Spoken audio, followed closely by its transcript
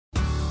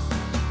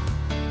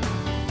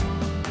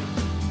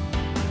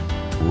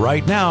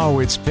Right now,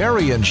 it's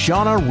Perry and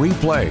Shauna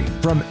Replay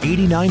from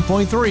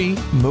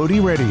 89.3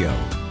 Moody Radio.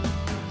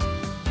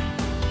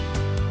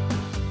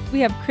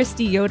 We have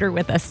Christy Yoder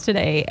with us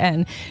today,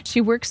 and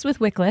she works with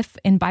Wycliffe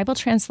in Bible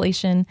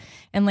translation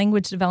and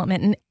language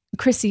development. And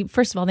Christy,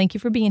 first of all, thank you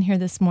for being here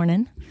this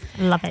morning.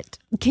 Love it.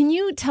 Can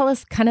you tell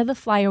us kind of the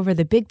flyover,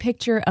 the big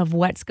picture of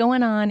what's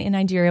going on in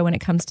Nigeria when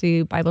it comes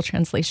to Bible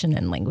translation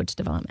and language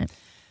development?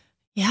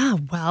 Yeah,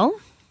 well,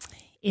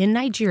 in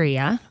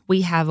Nigeria,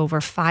 we have over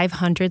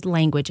 500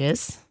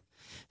 languages.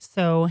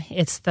 So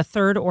it's the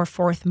third or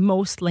fourth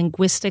most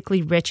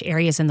linguistically rich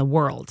areas in the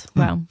world.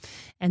 Wow.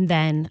 And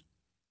then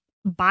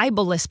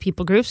Bible-less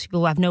people groups,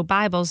 people who have no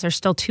Bibles, there's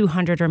still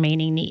 200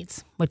 remaining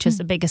needs, which is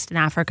the biggest in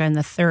Africa and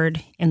the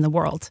third in the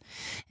world.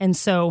 And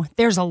so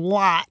there's a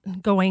lot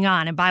going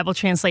on in Bible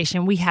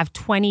translation. We have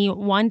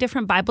 21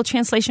 different Bible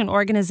translation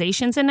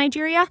organizations in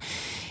Nigeria.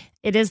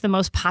 It is the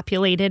most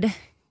populated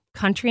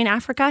country in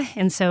Africa,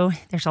 and so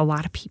there's a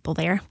lot of people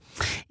there.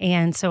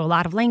 And so a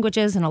lot of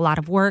languages and a lot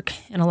of work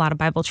and a lot of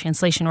Bible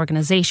translation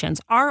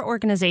organizations. Our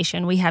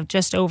organization, we have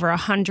just over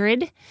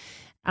 100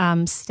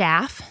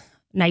 staff,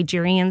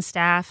 Nigerian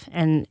staff,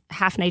 and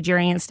half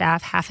Nigerian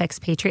staff, half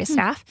expatriate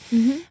staff.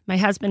 Mm-hmm. My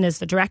husband is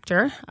the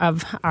director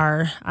of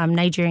our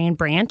Nigerian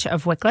branch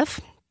of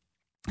Wycliffe.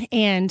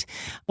 And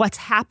what's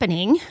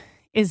happening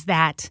is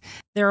that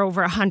there are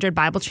over 100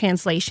 Bible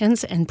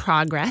translations in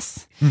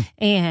progress.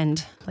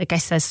 And like I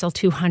said, still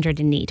 200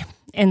 in need.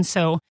 And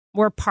so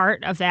we're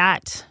part of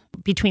that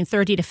between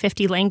 30 to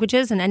 50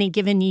 languages in any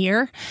given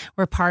year.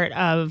 We're part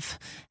of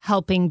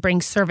helping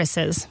bring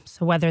services.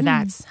 So whether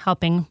that's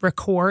helping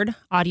record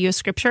audio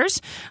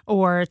scriptures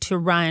or to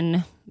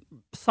run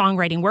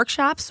songwriting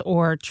workshops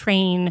or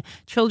train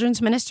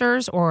children's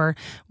ministers or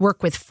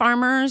work with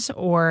farmers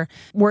or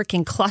work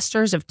in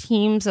clusters of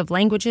teams of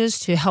languages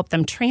to help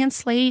them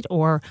translate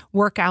or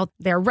work out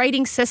their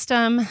writing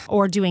system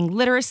or doing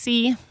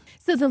literacy.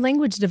 So the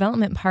language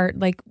development part,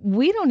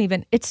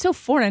 it's so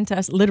foreign to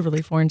us,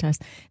 literally foreign to us,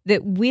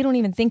 that we don't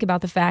even think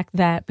about the fact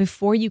that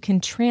before you can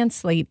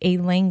translate a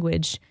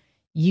language,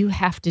 you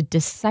have to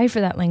decipher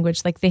that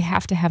language. Like they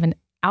have to have an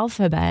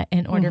alphabet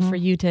in order for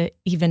you to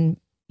even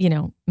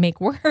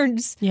make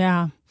words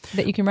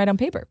that you can write on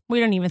paper. We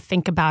don't even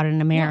think about it in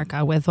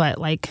America with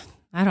I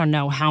don't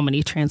know how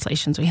many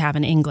translations we have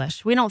in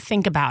English. We don't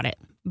think about it.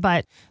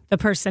 But the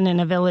person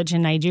in a village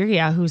in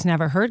Nigeria who's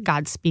never heard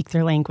God speak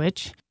their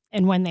language,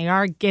 and when they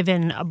are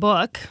given a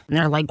book, and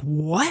they're like,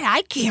 what?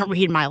 I can't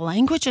read my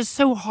language. It's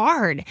so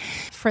hard.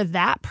 For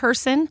that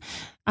person,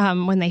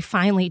 when they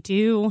finally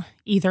do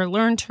either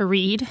learn to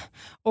read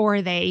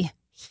or they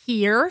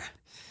hear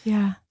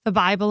the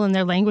Bible in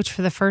their language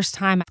for the first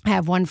time. I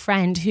have one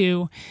friend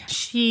who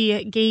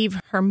she gave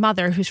her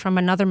mother, who's from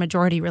another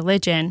majority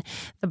religion,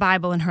 the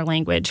Bible in her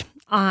language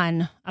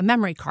on a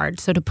memory card,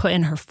 so to put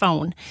in her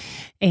phone,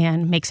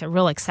 and makes it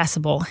real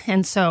accessible.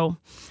 And so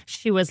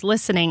she was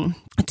listening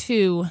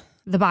to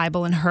the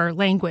Bible in her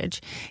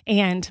language,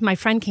 and my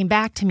friend came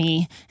back to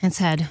me and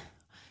said,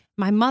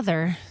 my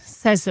mother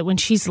says that when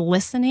she's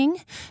listening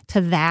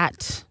to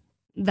that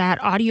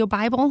audio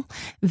Bible,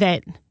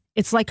 that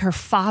it's like her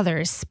father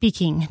is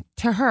speaking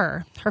to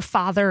her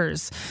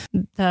fathers,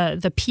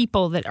 the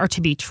people that are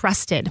to be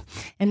trusted.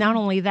 And not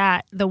only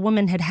that, the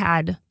woman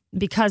had,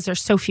 because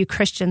there's so few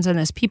Christians in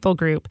this people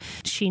group,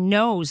 she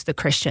knows the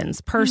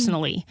Christians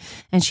personally.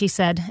 And she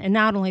said, and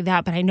not only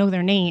that, but I know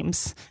their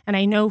names, and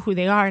I know who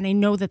they are, and I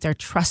know that they're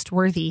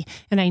trustworthy.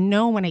 And I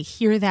know when I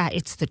hear that,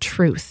 it's the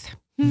truth.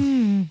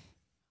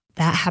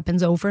 That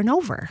happens over and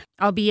over.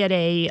 I'll be at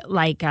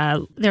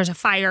there's a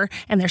fire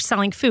and they're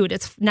selling food.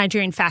 It's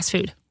Nigerian fast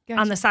food. Gotcha.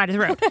 On the side of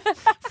the road.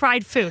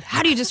 Fried food.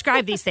 How do you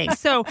describe these things?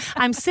 So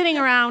I'm sitting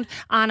around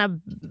on a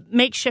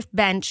makeshift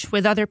bench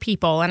with other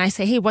people, and I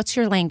say, hey, what's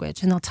your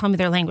language? And they'll tell me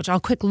their language. I'll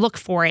quick look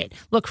for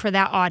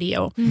that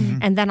audio.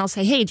 And then I'll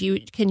say, hey,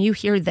 can you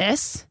hear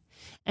this?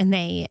 And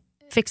they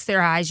fix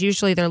their eyes.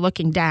 Usually they're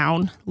looking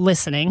down,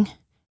 listening.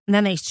 And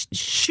then they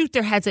shoot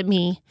their heads at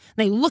me.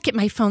 They look at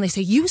my phone. They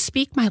say, you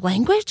speak my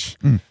language?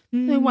 Say,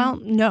 well,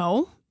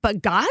 no.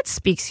 But God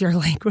speaks your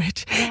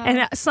language. Yeah.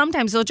 And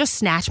sometimes they'll just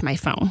snatch my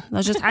phone.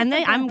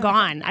 I'm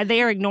gone.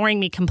 They are ignoring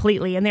me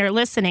completely, and they're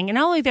listening. And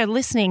not only they're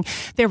listening,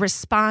 they're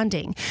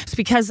responding. It's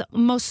because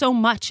so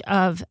much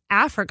of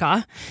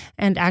Africa,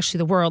 and actually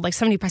the world,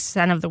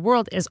 70% of the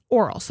world is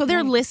oral. So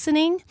they're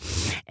listening,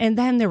 and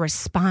then they're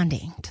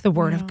responding to the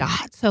word of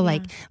God. So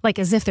like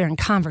as if they're in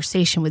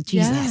conversation with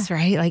Jesus,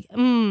 right?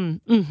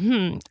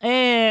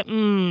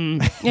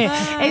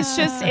 It's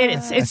just,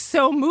 it's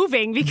so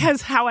moving,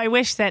 because how I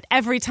wish that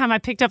every time I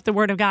picked up the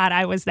word of God,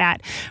 I was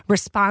that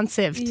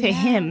responsive to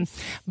him.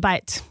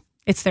 But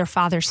it's their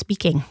Father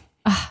speaking.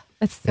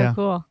 That's so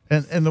cool.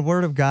 And the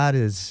word of God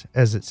is,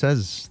 as it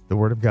says, the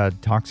word of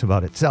God talks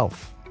about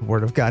itself. The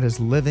word of God is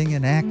living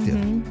and active.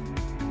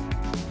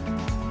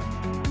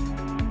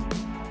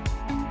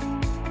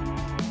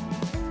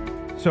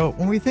 So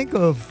when we think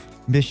of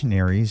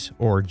missionaries,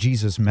 or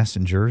Jesus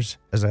messengers,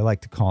 as I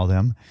like to call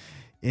them,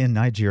 in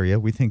Nigeria,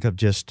 we think of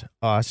just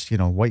us,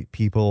 white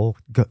people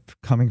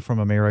coming from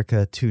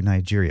America to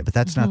Nigeria, but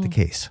that's not the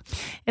case.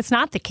 It's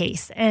not the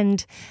case.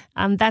 And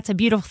that's a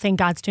beautiful thing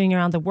God's doing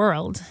around the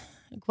world,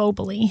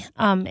 globally.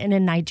 And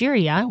in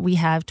Nigeria, we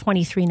have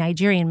 23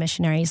 Nigerian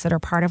missionaries that are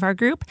part of our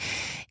group.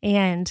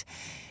 And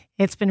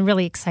it's been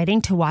really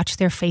exciting to watch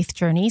their faith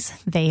journeys.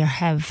 They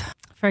have,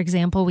 for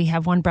example, we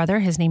have one brother,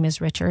 his name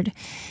is Richard.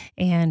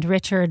 And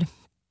Richard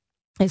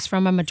is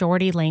from a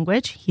majority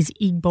language. He's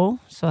Igbo,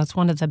 so that's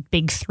one of the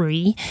big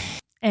three.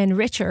 And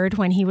Richard,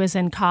 when he was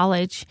in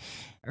college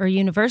or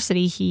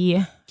university,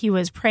 he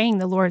was praying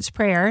the Lord's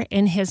Prayer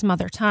in his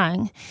mother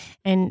tongue.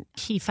 And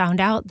he found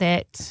out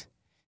that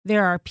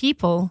there are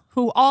people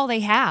who all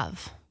they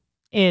have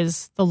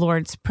is the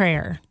Lord's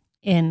Prayer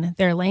in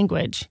their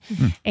language.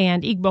 Mm-hmm.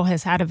 And Igbo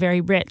has had a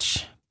very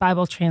rich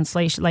Bible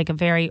translation, like a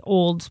very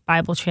old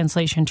Bible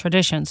translation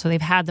tradition. So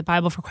they've had the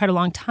Bible for quite a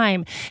long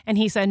time. And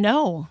he said,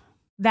 no,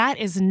 that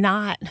is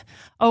not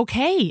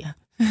okay.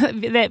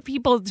 That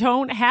people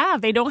don't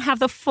have. They don't have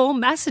the full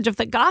message of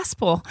the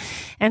gospel.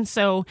 And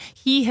so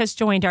he has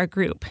joined our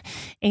group,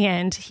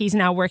 and he's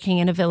now working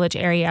in a village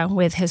area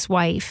with his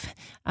wife,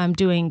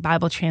 doing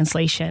Bible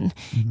translation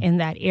in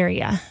that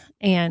area.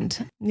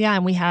 And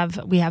and we have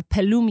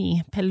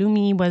Pelumi.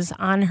 Pelumi was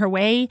on her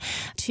way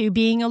to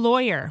being a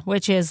lawyer,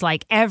 which is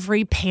like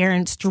every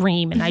parent's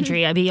dream in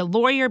Nigeria. Be a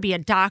lawyer, be a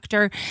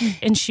doctor.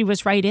 And she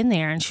was right in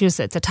there, and she was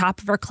at the top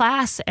of her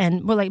class.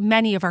 And like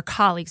many of our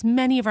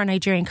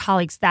Nigerian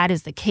colleagues, that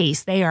is the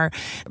case. They are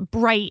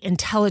bright,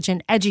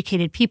 intelligent,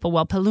 educated people.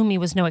 Well, Pelumi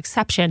was no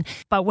exception.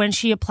 But when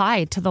she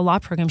applied to the law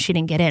program, she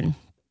didn't get in.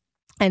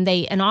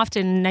 And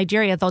often in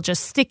Nigeria, they'll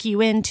just stick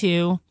you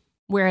into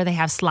where they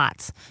have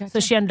slots. Gotcha. So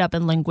she ended up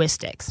in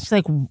linguistics. She's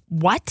like,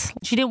 what?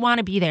 She didn't want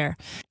to be there.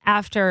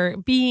 After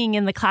being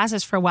in the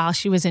classes for a while,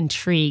 she was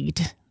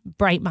intrigued.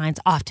 Bright minds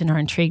often are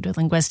intrigued with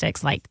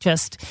linguistics, like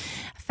just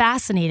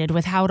fascinated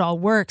with how it all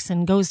works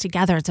and goes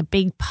together. It's a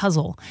big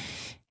puzzle.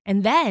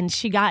 And then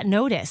she got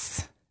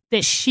notice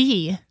that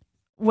she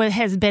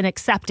has been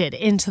accepted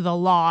into the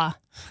law,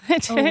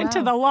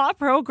 into the law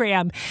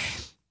program.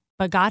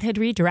 But God had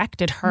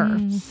redirected her,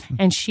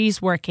 and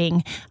she's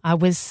working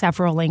with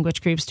several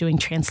language groups doing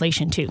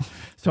translation too.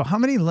 So how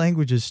many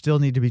languages still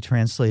need to be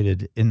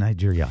translated in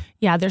Nigeria?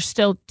 Yeah, there's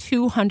still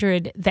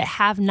 200 that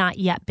have not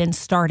yet been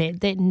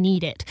started that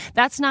need it.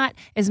 That's not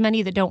as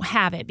many that don't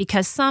have it,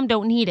 because some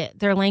don't need it.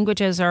 Their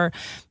languages are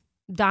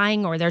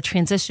dying or they're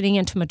transitioning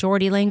into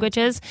majority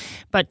languages,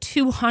 but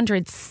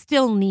 200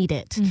 still need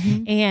it.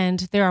 And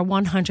there are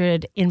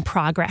 100 in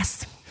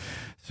progress.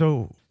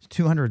 So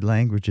 200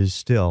 languages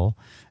still.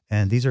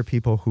 And these are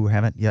people who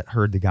haven't yet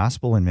heard the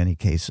gospel in many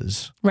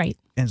cases. Right.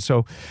 And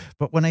so,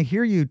 but when I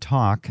hear you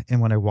talk and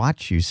when I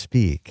watch you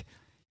speak,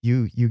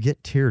 you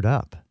get teared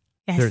up.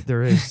 Yes.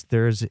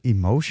 There's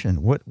emotion.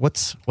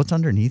 What's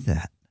underneath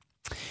that?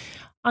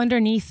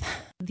 Underneath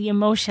the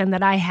emotion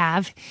that I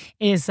have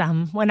is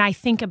when I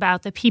think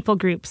about the people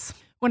groups.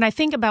 When I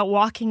think about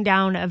walking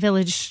down a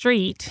village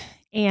street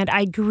and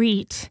I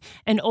greet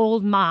an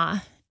old ma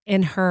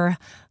in her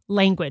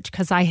language,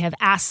 because I have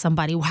asked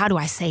somebody, well, how do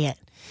I say it?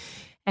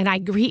 And I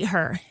greet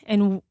her,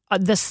 and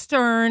the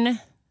stern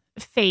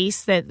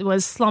face that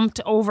was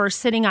slumped over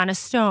sitting on a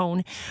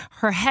stone,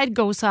 her head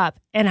goes up,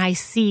 and I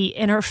see,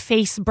 and her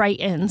face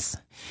brightens.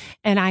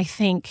 And I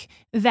think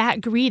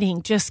that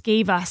greeting just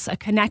gave us a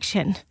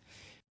connection.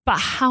 But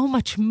how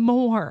much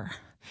more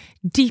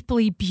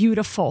deeply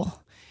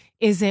beautiful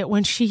is it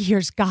when she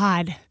hears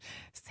God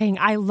saying,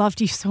 I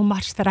loved you so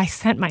much that I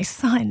sent my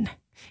son,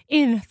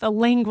 in the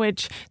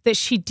language that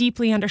she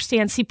deeply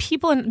understands. See,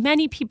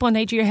 many people in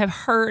Nigeria have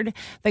heard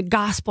the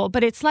gospel,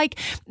 but it's like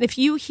if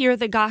you hear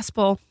the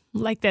gospel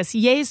like this,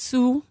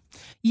 Yesu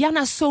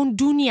yana son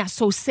dunia,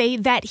 so say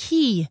that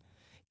he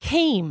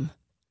came.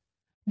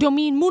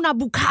 Domin muna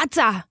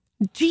bukata,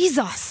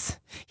 Jesus.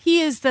 He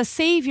is the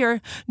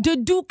Savior.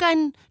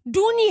 Dudukan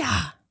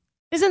dunia.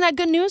 Isn't that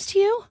good news to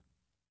you?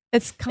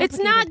 It's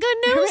not good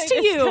news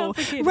to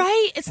you,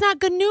 right? It's not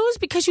good news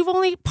because you've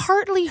only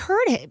partly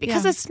heard it,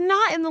 because it's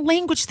not in the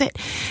language that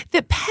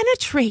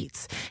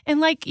penetrates.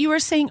 And like you were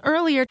saying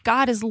earlier,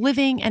 God is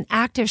living and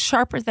active,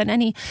 sharper than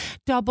any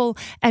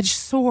double-edged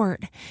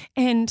sword.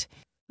 And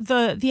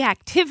the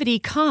activity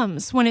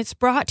comes when it's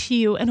brought to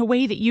you in a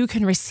way that you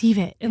can receive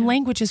it. And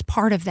language is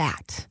part of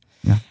that.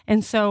 Yeah.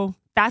 And so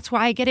that's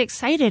why I get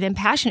excited and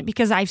passionate,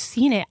 because I've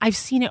seen it. I've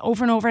seen it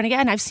over and over and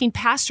again. I've seen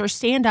pastors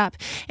stand up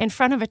in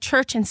front of a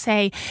church and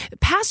say,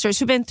 pastors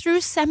who've been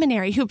through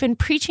seminary, who've been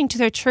preaching to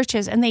their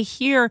churches, and they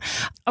hear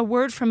a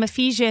word from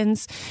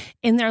Ephesians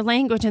in their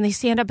language, and they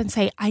stand up and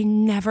say, I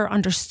never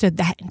understood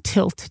that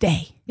until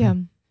today. Yeah.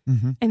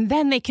 Mm-hmm. And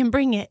then they can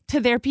bring it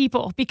to their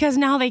people because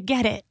now they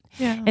get it.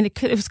 Yeah. And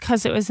it was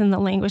because it was in the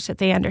language that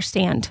they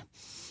understand.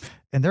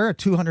 And there are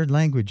 200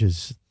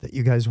 languages that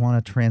you guys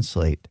want to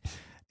translate.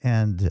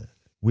 And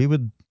we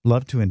would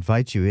love to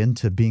invite you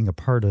into being a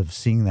part of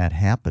seeing that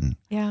happen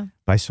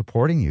by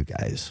supporting you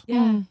guys.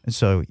 Yeah. And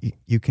so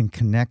you can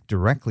connect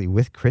directly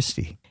with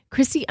Christy.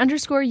 Christy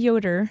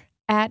 _Yoder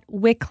at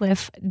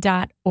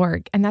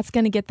wycliffe.org. And that's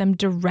going to get them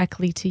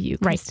directly to you,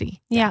 Christy. Right.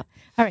 Yeah.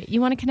 All right. You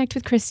want to connect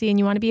with Christy and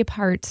you want to be a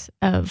part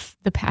of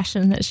the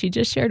passion that she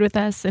just shared with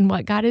us and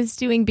what God is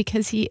doing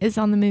because he is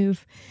on the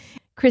move.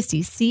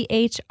 Christy,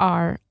 CHRISTY_Yoder,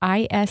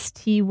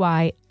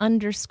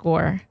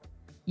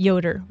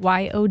 YODER,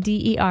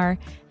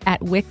 at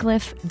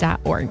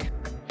wycliffe.org.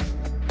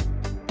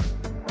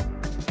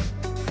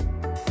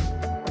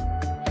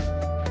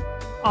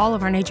 All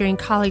of our Nigerian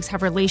colleagues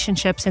have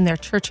relationships in their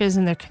churches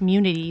and their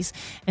communities.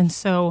 And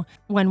so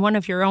when one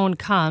of your own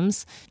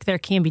comes, there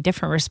can be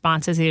different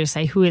responses. Either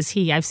say, who is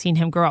he? I've seen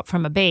him grow up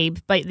from a babe.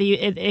 But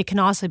it can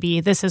also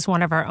be, this is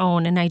one of our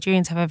own. And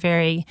Nigerians have a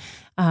very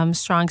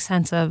strong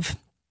sense of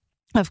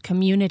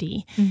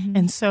community. Mm-hmm.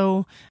 And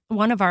so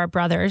one of our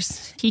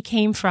brothers, he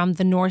came from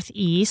the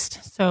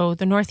Northeast. So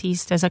the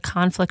Northeast is a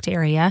conflict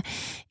area.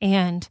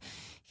 And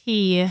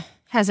he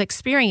has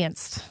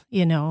experienced,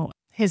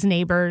 his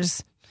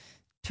neighbors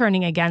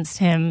turning against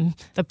him,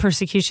 the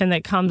persecution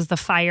that comes, the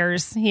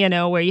fires,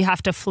 where you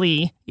have to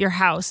flee your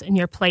house and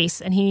your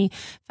place. And he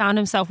found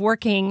himself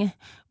working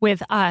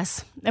with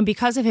us. And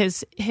because of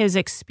his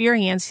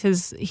experience,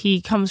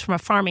 he comes from a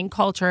farming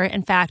culture.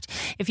 In fact,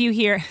 if you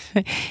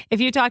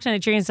talk to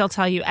Nigerians, they'll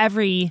tell you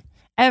every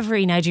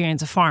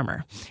Nigerian's a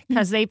farmer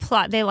because they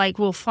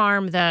will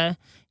farm the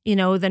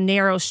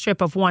narrow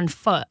strip of 1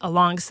 foot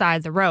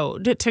alongside the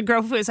road to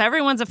grow food. So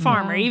everyone's a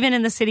farmer. Wow. Even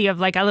in the city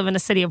of, I live in a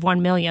city of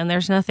 1 million,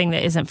 there's nothing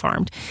that isn't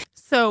farmed.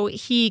 So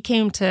he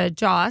came to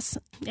Jos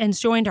and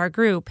joined our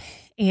group,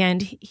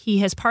 and he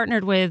has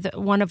partnered with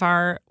one of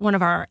our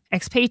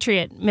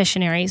expatriate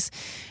missionaries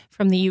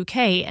from the UK,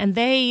 and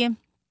they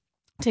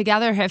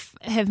together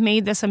have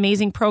made this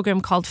amazing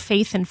program called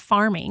Faith in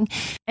Farming.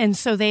 And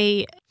so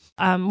they,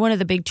 one of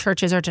the big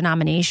churches or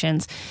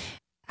denominations,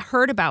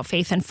 heard about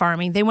faith in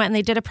farming. They went and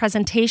they did a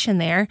presentation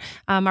there.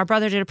 Our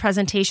brother did a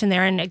presentation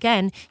there. And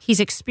again, he's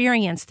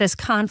experienced this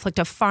conflict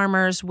of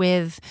farmers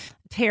with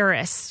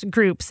terrorist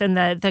groups and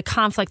the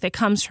conflict that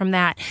comes from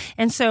that.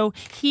 And so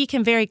he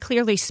can very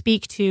clearly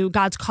speak to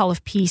God's call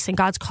of peace and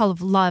God's call of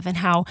love and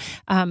how,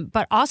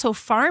 but also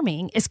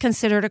farming is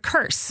considered a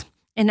curse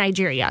in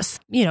Nigeria,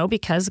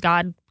 because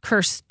God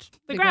cursed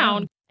the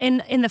ground.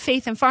 In the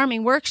Faith and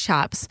Farming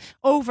workshops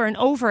over and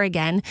over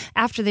again,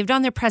 after they've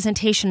done their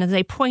presentation, and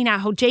they point out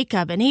how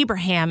Jacob and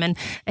Abraham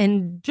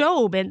and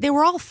Job, and they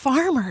were all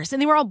farmers,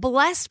 and they were all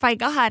blessed by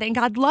God, and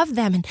God loved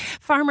them. And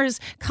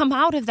farmers come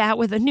out of that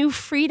with a new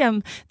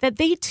freedom that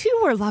they too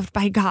were loved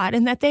by God,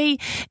 and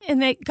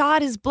that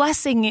God is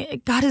blessing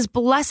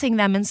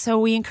them. And so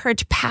we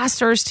encourage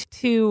pastors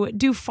to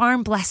do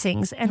farm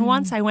blessings. And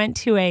once I went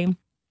to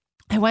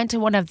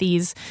one of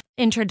these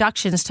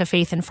introductions to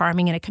faith and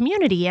farming in a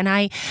community.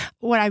 And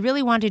what I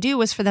really wanted to do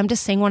was for them to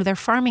sing one of their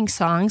farming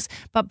songs,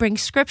 but bring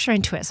scripture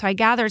into it. So I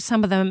gathered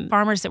some of the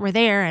farmers that were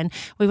there, and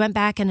we went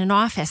back in an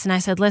office, and I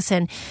said,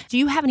 listen, do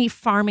you have any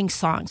farming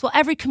songs? Well,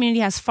 every community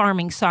has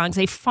farming songs.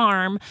 They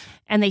farm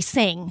and they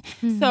sing.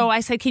 Mm-hmm. So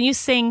I said, can you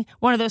sing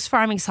one of those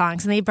farming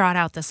songs? And they brought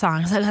out the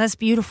song. I said, that's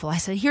beautiful. I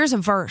said, here's a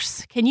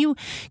verse. Can you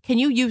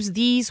use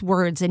these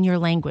words in your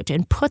language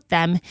and put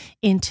them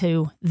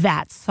into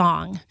that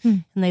song?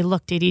 Mm. And they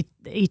looked at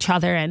each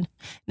other, and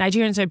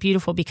Nigerians are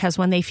beautiful because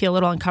when they feel a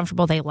little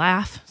uncomfortable, they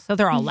laugh. So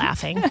they're all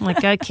laughing. I'm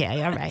like,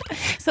 okay, all right.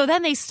 So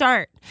then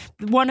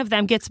one of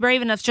them gets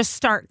brave enough, just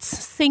starts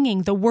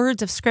singing the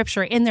words of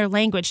scripture in their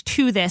language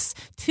to this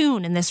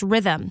tune and this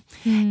rhythm.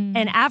 Mm.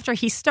 And after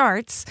he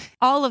starts,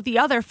 all of the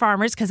other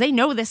farmers, because they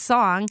know this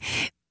song,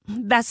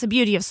 that's the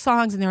beauty of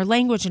songs in their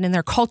language and in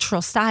their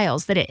cultural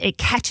styles, that it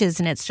catches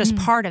and it's just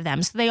part of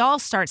them. So they all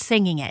start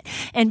singing it.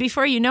 And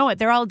before you know it,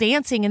 they're all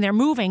dancing and they're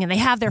moving and they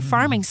have their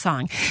farming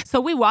song. So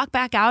we walk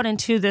back out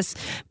into this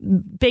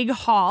big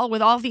hall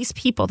with all these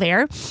people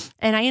there,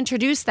 and I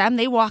introduce them.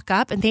 They walk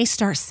up and they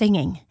start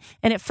singing.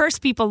 And at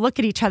first people look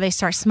at each other, they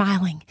start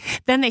smiling.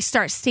 Then they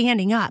start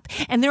standing up,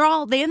 and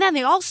then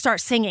they all start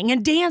singing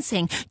and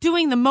dancing,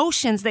 doing the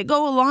motions that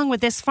go along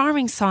with this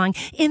farming song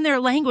in their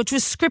language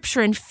with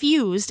scripture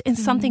infused in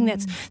something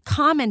that's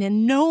common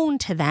and known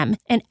to them.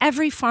 And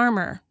every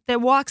farmer that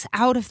walks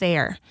out of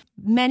there,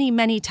 many,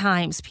 many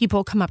times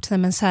people come up to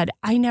them and said,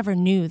 I never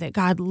knew that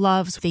God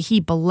loves, that he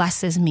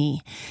blesses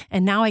me.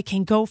 And now I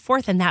can go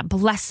forth in that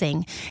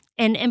blessing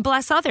and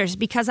bless others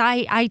because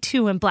I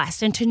too am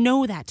blessed. And to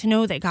know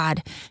that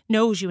God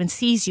knows you and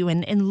sees you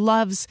and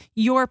loves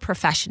your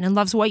profession and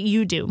loves what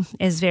you do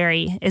is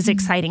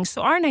exciting.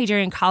 So our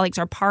Nigerian colleagues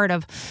are part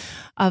of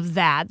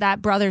that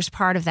brother's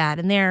part of that.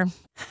 And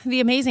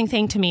the amazing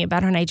thing to me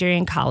about our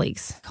Nigerian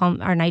colleagues,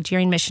 our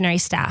Nigerian missionary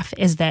staff,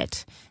 is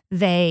that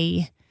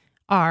they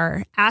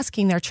are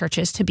asking their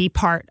churches to be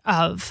part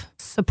of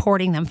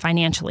supporting them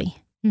financially.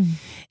 Mm.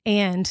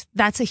 And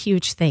that's a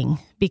huge thing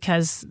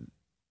because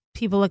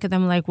people look at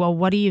them like, well,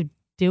 what do you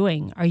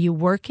doing? Are you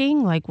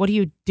working? Like, what are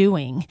you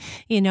doing?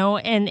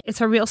 And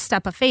it's a real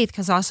step of faith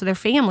because also their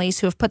families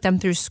who have put them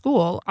through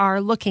school are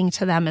looking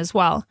to them as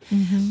well.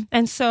 Mm-hmm.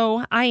 And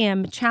so I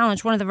am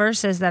challenged. One of the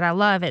verses that I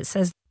love, it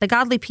says, "The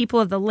godly people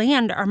of the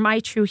land are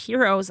my true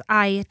heroes.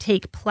 I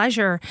take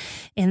pleasure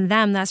in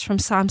them." That's from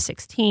Psalm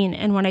 16.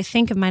 And when I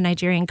think of my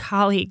Nigerian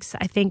colleagues,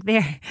 I think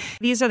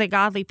these are the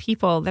godly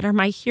people that are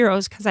my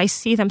heroes because I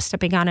see them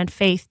stepping out in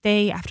faith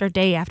day after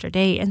day after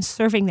day and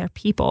serving their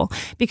people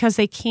because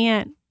they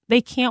can't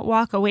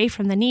walk away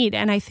from the need.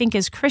 And I think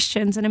as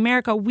Christians in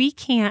America, we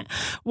can't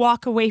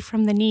walk away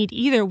from the need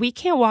either. We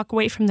can't walk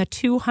away from the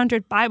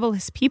 200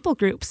 Bibleless people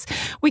groups.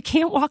 We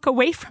can't walk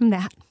away from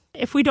that.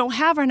 If we don't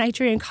have our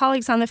Nigerian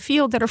colleagues on the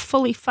field that are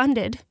fully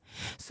funded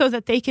so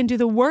that they can do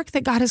the work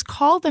that God has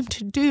called them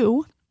to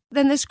do,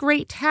 then this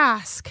great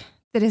task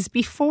that is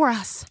before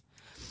us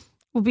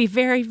will be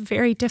very,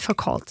 very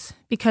difficult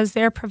because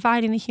they're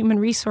providing the human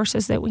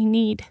resources that we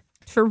need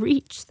to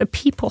reach the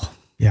people.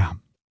 Yeah.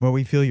 Well,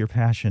 we feel your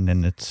passion,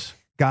 and it's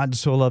God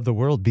so loved the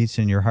world beats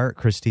in your heart,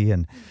 Christy.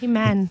 And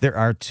Amen. There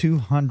are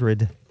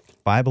 200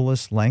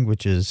 Bibleless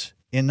languages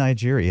in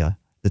Nigeria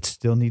that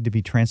still need to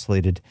be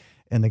translated,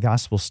 and the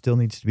gospel still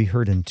needs to be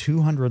heard in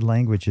 200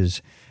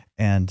 languages.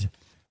 And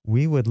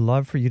we would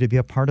love for you to be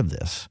a part of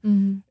this.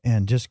 Mm-hmm.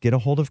 And just get a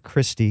hold of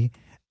Christy,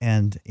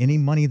 and any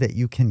money that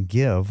you can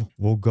give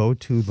will go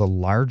to the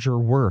larger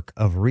work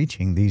of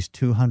reaching these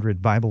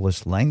 200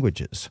 Bibleless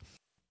languages.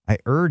 I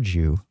urge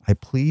you, I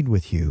plead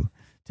with you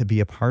to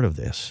be a part of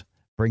this,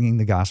 bringing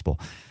the gospel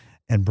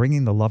and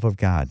bringing the love of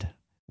God.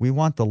 We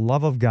want the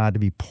love of God to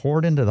be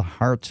poured into the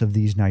hearts of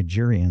these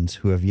Nigerians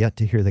who have yet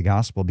to hear the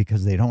gospel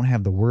because they don't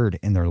have the word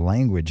in their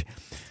language.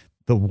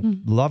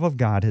 The love of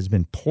God has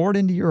been poured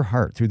into your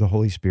heart through the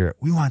Holy Spirit.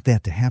 We want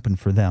that to happen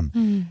for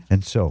them.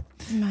 And so,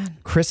 Amen.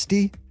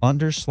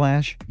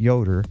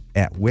 Christy_Yoder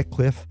at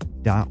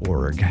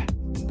Wycliffe.org.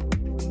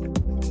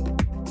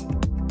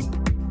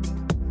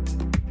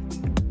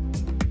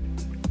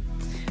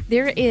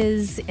 There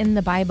is in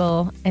the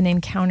Bible an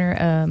encounter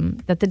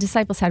that the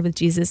disciples had with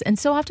Jesus. And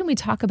so often we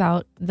talk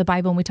about the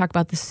Bible and we talk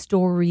about the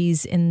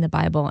stories in the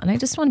Bible. And I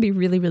just want to be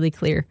really, really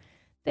clear.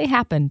 They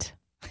happened.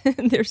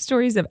 They're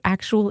stories of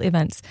actual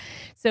events.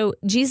 So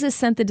Jesus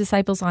sent the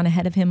disciples on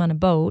ahead of him on a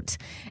boat,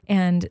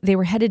 and they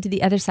were headed to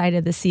the other side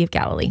of the Sea of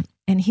Galilee.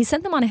 And he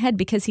sent them on ahead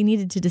because he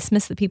needed to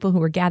dismiss the people who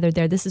were gathered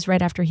there. This is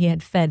right after he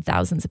had fed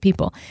thousands of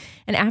people.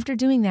 And after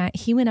doing that,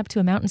 he went up to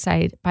a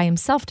mountainside by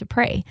himself to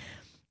pray.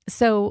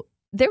 So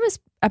there was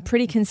a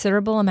pretty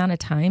considerable amount of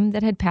time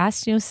that had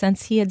passed,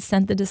 since he had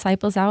sent the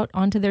disciples out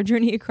onto their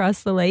journey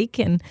across the lake.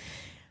 And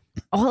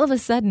all of a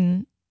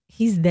sudden,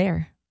 he's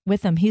there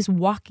with them. He's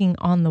walking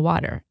on the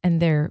water,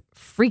 and they're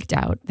freaked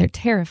out. They're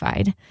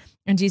terrified.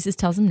 And Jesus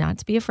tells them not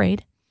to be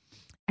afraid.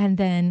 And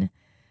then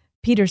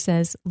Peter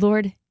says,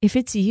 "Lord, if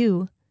it's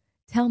you,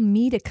 tell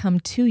me to come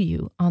to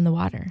you on the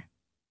water."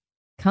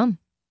 "Come,"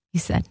 he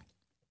said.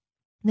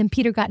 And then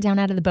Peter got down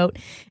out of the boat,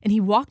 and he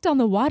walked on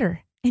the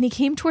water. And he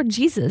came toward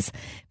Jesus.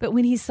 But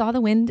when he saw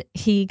the wind,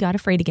 he got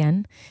afraid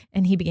again,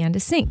 and he began to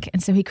sink.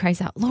 And so he cries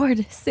out,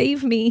 "Lord,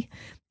 save me."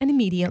 And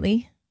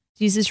immediately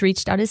Jesus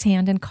reached out his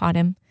hand and caught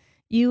him.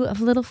 "You of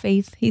little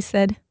faith," he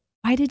said,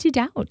 "why did you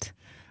doubt?"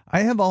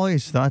 I have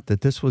always thought that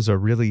this was a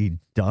really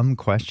dumb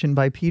question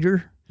by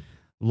Peter.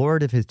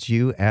 "Lord, if it's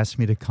you, ask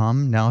me to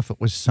come." Now, if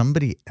it was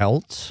somebody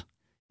else,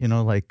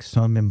 like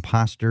some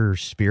imposter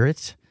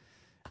spirit,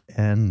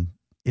 and,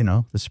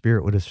 the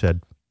spirit would have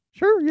said,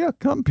 "Sure, yeah,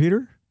 come,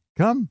 Peter.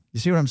 Come." You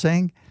see what I'm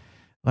saying?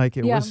 Like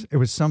it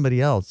was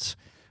somebody else.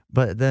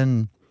 But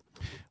then,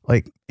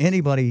 like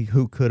anybody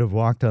who could have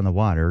walked on the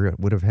water, it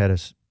would have had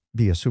to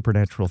be a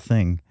supernatural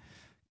thing,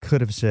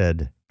 could have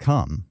said,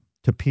 "Come,"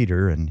 to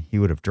Peter, and he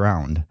would have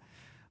drowned.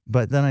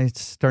 But then I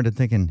started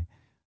thinking,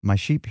 my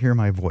sheep hear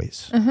my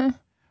voice. Uh-huh.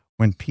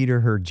 When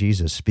Peter heard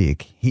Jesus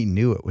speak, he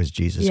knew it was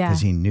Jesus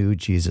because he knew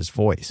Jesus'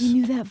 voice. He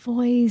knew that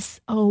voice.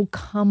 Oh,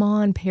 come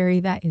on, Perry.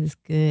 That is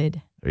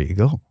good. There you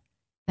go.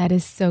 That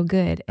is so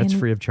good. That's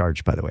free of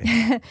charge, by the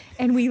way.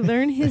 And we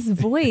learn his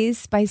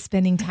voice by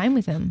spending time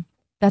with him.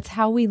 That's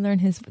how we learn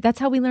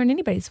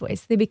anybody's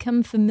voice. They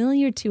become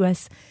familiar to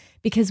us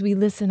because we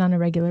listen on a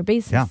regular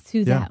basis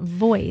to that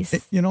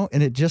voice.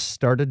 And it just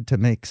started to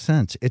make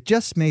sense. It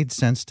just made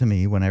sense to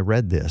me when I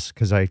read this,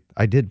 because I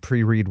did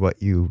pre-read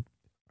what you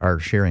are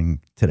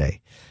sharing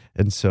today.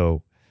 And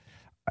so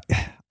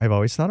I've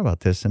always thought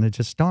about this, and it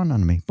just dawned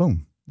on me.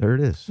 Boom, there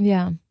it is.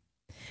 Yeah.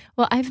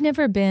 Well, I've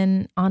never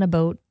been on a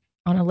boat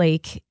on a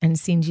lake and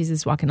seen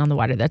Jesus walking on the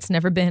water. That's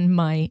never been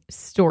my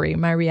story,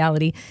 my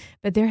reality.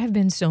 But there have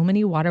been so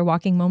many water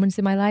walking moments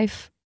in my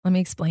life. Let me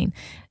explain.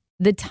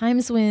 The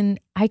times when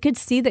I could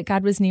see that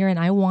God was near and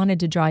I wanted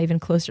to draw even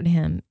closer to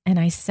him. And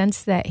I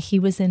sensed that he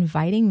was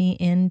inviting me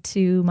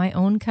into my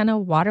own kind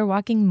of water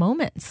walking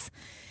moments.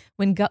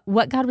 When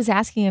what God was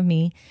asking of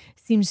me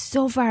seemed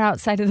so far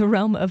outside of the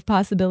realm of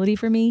possibility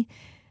for me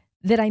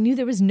that I knew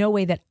there was no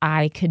way that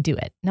I could do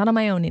it. Not on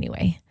my own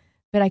anyway.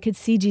 But I could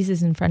see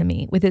Jesus in front of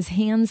me with his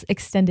hands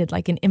extended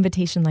like an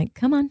invitation, like,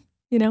 "Come on,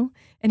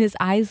 and his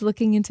eyes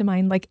looking into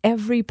mine, like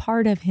every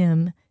part of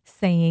him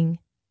saying,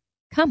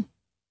 come.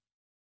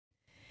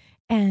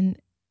 And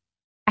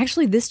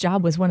actually, this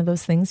job was one of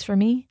those things for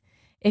me.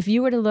 If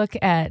you were to look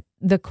at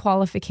the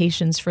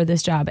qualifications for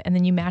this job and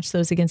then you match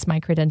those against my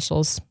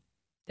credentials,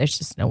 there's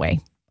just no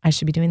way I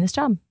should be doing this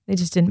job. They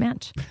just didn't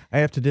match. I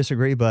have to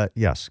disagree, but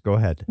yes, go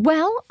ahead.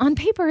 Well, on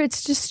paper,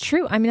 it's just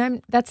true. I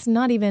mean, that's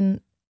not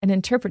even an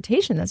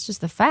interpretation. That's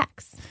just the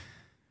facts.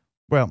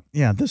 Well,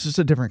 yeah, this is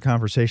a different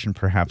conversation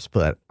perhaps,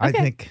 but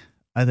okay.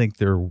 I think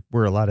there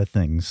were a lot of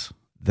things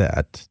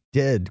that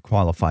did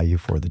qualify you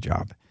for the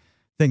job.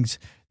 Things,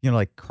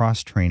 like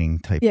cross-training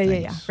type things.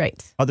 Yeah,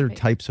 right. Other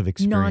types of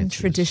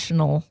experiences.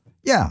 Non-traditional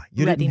Yeah,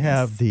 you readiness. Didn't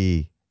have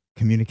the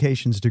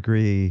communications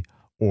degree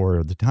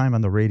or the time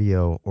on the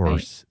radio or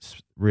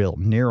real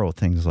narrow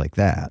things like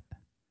that.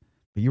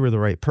 But you were the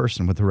right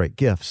person with the right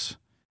gifts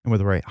and with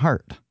the right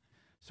heart.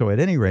 So at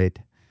any rate,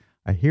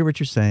 I hear what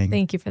you're saying.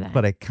 Thank you for that.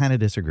 But I kind of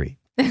disagree.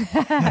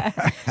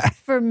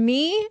 For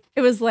me,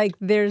 it was like,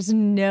 there's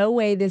no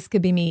way this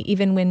could be me.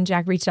 Even when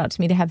Jack reached out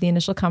to me to have the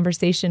initial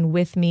conversation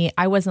with me,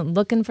 I wasn't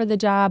looking for the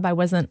job. I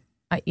wasn't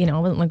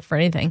looking for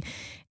anything.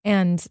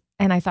 And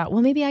I thought,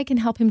 well, maybe I can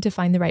help him to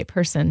find the right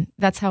person.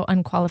 That's how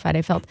unqualified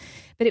I felt.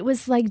 But it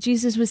was like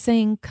Jesus was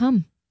saying,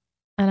 come.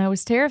 And I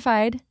was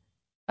terrified.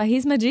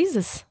 He's my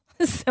Jesus.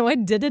 So I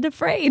did it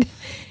afraid.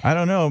 I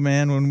don't know,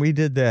 man. When we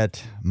did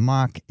that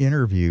mock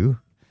interview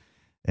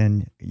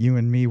and you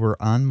and me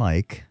were on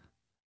mic,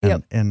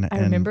 and I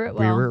remember it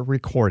well. We were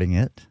recording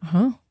it,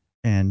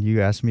 and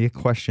you asked me a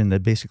question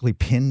that basically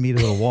pinned me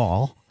to the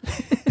wall.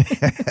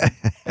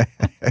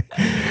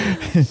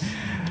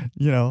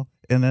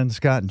 And then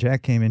Scott and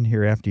Jack came in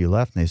here after you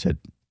left, and they said,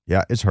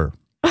 yeah, it's her.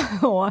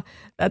 Oh,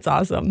 that's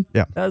awesome.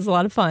 Yeah. That was a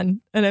lot of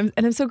fun. And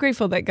I'm so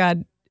grateful that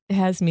God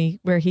has me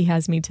where he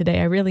has me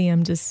today. I really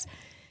am just,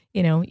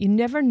 you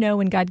never know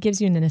when God gives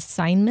you an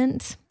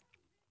assignment,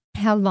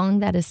 how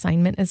long that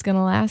assignment is going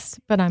to last.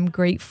 But I'm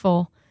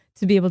grateful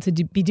to be able to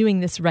be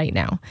doing this right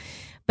now.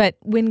 But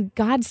when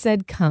God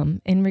said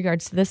come in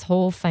regards to this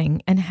whole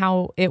thing and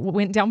how it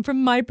went down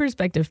from my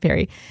perspective,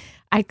 Perry,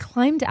 I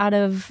climbed out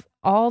of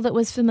all that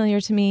was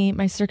familiar to me,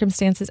 my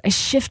circumstances. I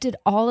shifted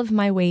all of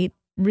my weight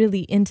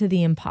really into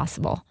the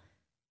impossible.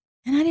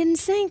 And I didn't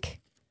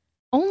sink.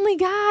 Only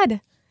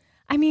God.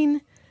 I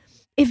mean,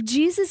 if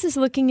Jesus is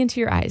looking into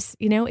your eyes,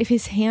 if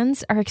his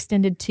hands are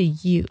extended to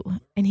you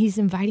and he's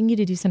inviting you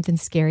to do something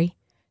scary,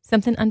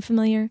 something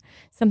unfamiliar,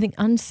 something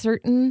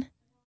uncertain,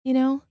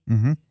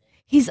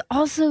 he's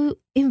also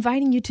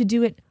inviting you to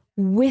do it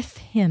with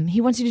him.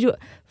 He wants you to do it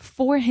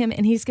for him,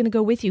 and he's going to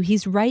go with you.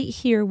 He's right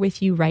here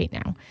with you right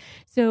now.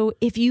 So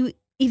if you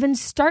even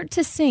start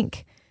to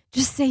sink,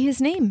 just say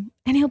his name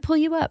and he'll pull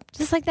you up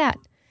just like that.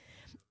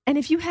 And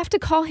if you have to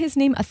call his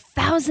name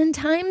 1,000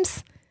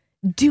 times,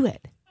 do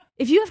it.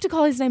 If you have to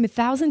call his name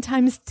 1,000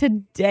 times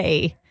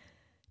today,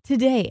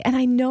 and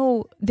I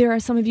know there are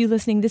some of you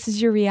listening, this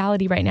is your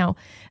reality right now,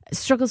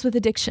 struggles with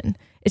addiction.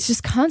 It's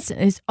just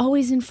constant. It's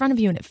always in front of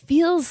you, and it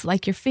feels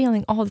like you're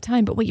failing all the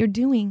time. But what you're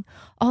doing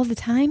all the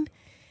time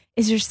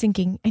is you're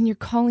sinking, and you're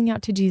calling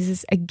out to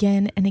Jesus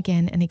again and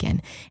again and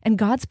again. And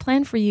God's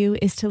plan for you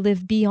is to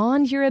live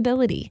beyond your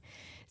ability.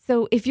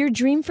 So if your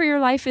dream for your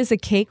life is a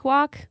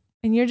cakewalk,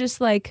 and you're just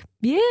like,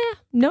 yeah,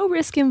 no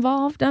risk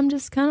involved, I'm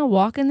just kind of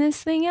walking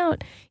this thing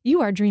out,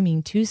 you are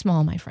dreaming too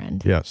small, my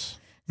friend. Yes.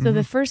 So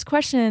the first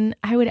question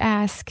I would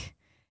ask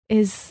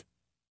is,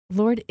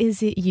 Lord,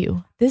 is it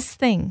you? This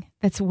thing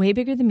that's way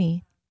bigger than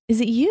me,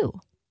 is it you?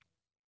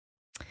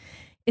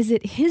 Is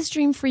it his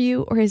dream for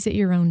you, or is it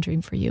your own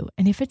dream for you?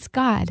 And if it's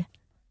God,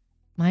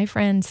 my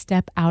friend,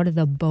 step out of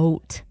the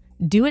boat.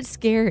 Do it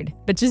scared,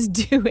 but just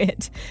do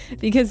it,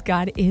 because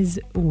God is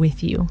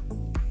with you.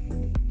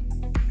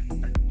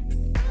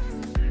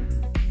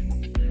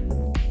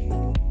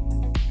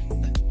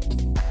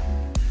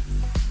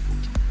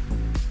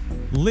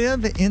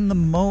 Live in the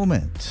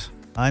moment.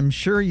 I'm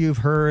sure you've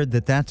heard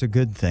that that's a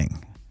good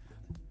thing.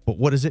 But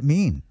what does it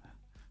mean?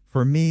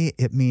 For me,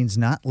 it means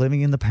not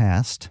living in the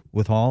past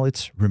with all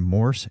its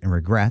remorse and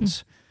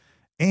regrets,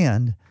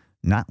 and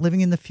not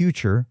living in the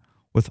future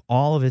with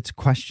all of its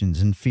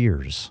questions and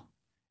fears.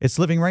 It's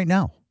living right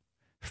now,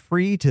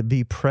 free to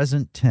be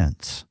present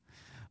tense.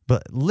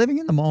 But living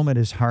in the moment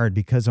is hard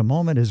because a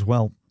moment is,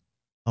 well,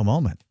 a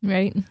moment.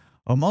 Right.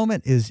 A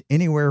moment is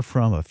anywhere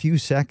from a few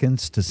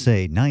seconds to,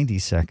 say, 90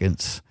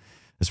 seconds,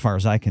 as far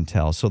as I can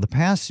tell. So the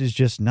past is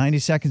just 90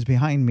 seconds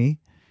behind me,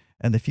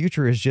 and the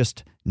future is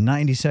just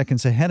 90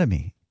 seconds ahead of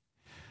me.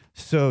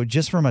 So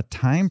just from a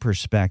time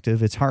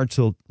perspective, it's hard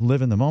to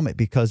live in the moment,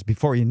 because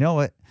before you know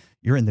it,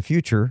 you're in the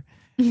future,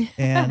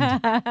 and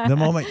the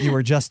moment you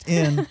were just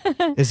in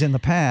is in the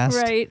past.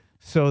 Right.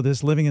 So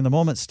this living in the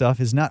moment stuff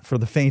is not for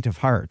the faint of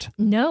heart.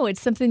 No,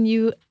 it's something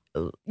you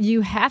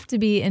have to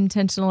be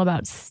intentional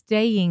about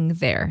staying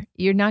there.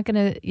 You're not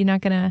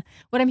gonna,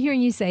 what I'm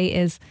hearing you say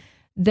is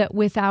that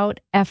without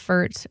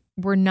effort,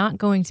 we're not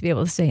going to be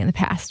able to stay in the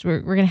past. We're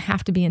going to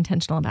have to be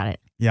intentional about it.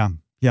 Yeah.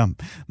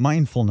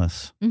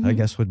 Mindfulness, I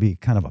guess, would be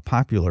kind of a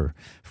popular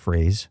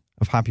phrase,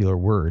 a popular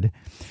word.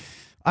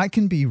 I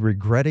can be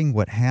regretting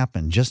what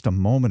happened just a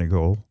moment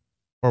ago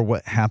or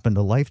what happened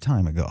a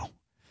lifetime ago.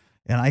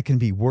 And I can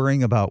be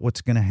worrying about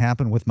what's going to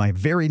happen with my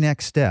very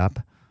next step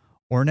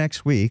or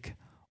next week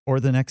or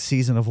the next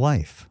season of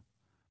life.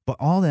 But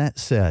all that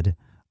said,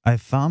 I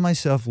found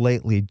myself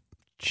lately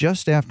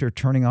just after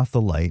turning off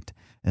the light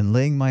and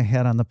laying my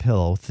head on the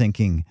pillow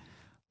thinking,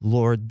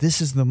 Lord,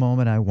 this is the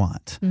moment I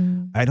want.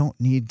 I don't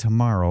need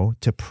tomorrow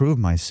to prove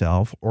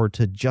myself or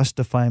to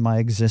justify my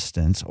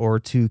existence or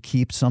to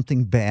keep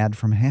something bad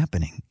from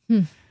happening.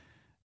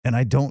 And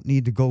I don't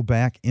need to go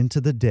back into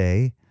the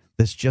day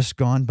that's just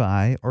gone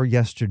by or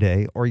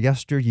yesterday or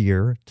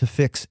yesteryear to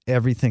fix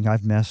everything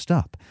I've messed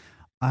up.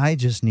 I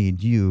just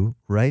need you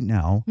right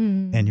now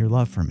and your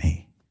love for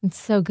me. It's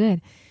so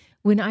good.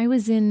 When I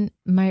was in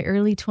my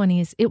early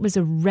 20s, it was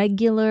a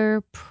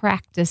regular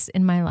practice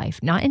in my life.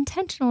 Not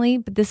intentionally,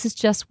 but this is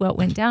just what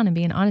went down. And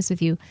being honest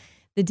with you,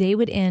 the day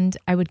would end,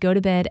 I would go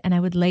to bed and I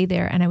would lay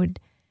there and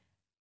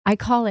I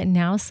call it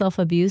now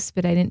self-abuse,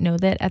 but I didn't know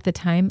that at the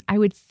time. I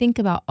would think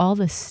about all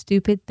the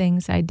stupid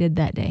things I did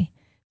that day.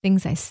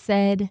 Things I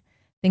said,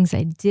 things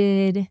I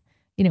did,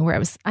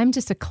 where I'm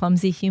just a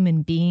clumsy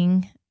human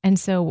being. And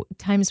so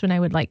times when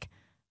I would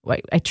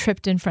I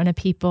tripped in front of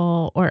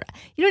people or,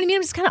 you know what I mean?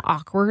 I'm just kind of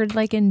awkward,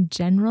 in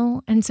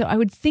general. And so I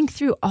would think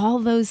through all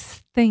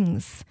those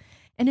things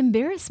and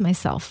embarrass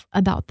myself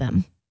about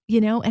them,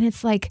 and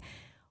it's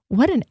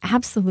what an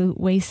absolute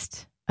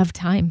waste of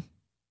time.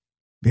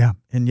 Yeah.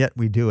 And yet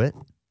we do it.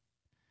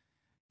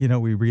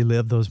 We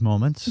relive those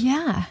moments.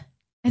 Yeah.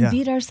 And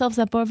beat ourselves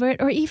up over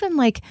it. Or even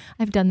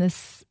I've done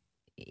this,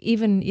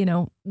 even,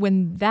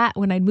 when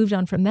I'd moved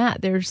on from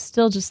that, there's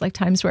still just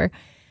times where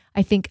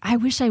I think, I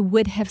wish I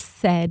would have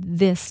said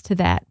this to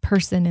that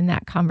person in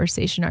that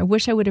conversation, or I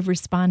wish I would have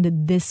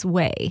responded this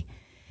way.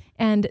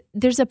 And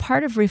there's a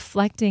part of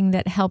reflecting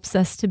that helps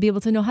us to be able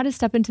to know how to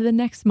step into the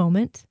next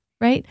moment,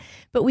 right?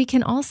 But we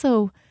can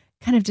also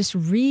kind of just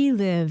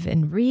relive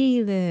and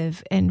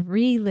relive and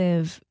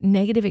relive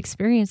negative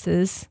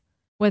experiences,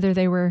 whether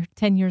they were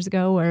 10 years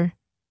ago or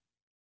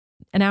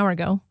an hour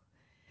ago.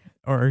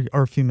 Or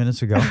a few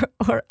minutes ago.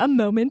 Or a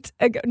moment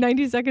ago,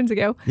 90 seconds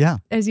ago. Yeah.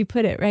 As you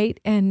put it, right?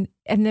 And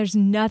there's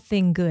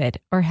nothing good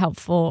or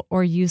helpful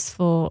or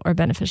useful or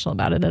beneficial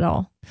about it at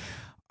all.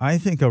 I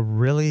think a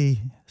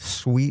really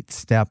sweet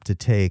step to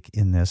take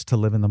in this, to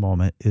live in the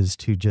moment, is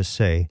to just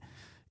say,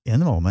 in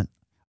the moment,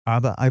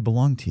 Abba, I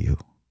belong to you.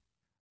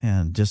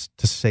 And just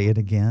to say it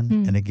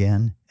again and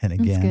again and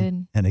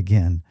again and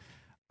again.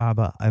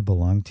 Abba, I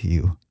belong to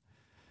you.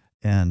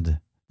 And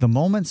the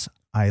moments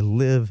I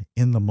live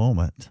in the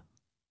moment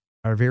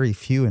are very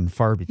few and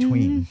far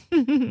between.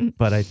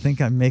 But I think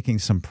I'm making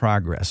some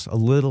progress, a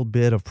little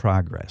bit of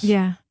progress.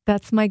 Yeah,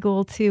 that's my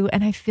goal too.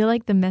 And I feel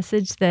like the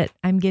message that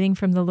I'm getting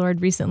from the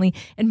Lord recently,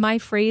 and my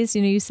phrase,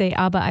 you say,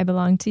 Abba, I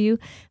belong to you.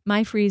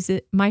 My phrase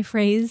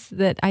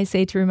that I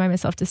say to remind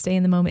myself to stay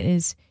in the moment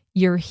is,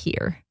 you're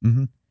here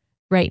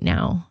right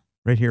now.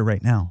 Right here,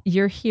 right now.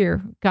 You're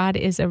here. God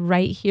is a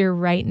right here,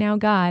 right now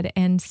God.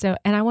 And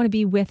I want to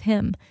be with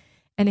him.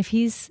 And if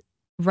he's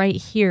right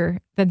here,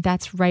 then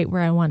that's right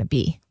where I want to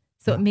be.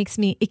 So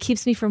it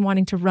keeps me from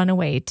wanting to run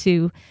away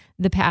to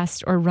the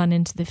past or run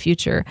into the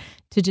future,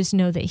 to just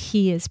know that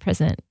he is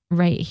present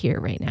right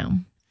here, right now.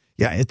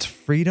 Yeah, it's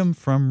freedom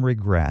from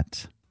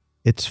regret.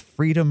 It's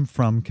freedom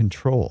from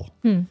control.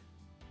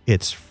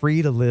 It's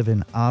free to live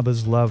in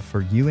Abba's love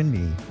for you and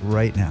me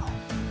right now.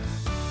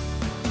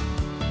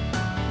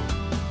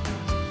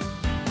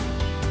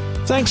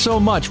 Thanks so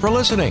much for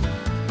listening.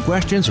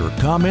 Questions or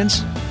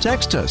comments?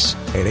 Text us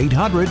at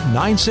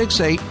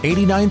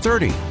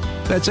 800-968-8930.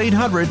 That's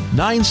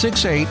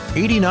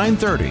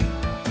 800-968-8930.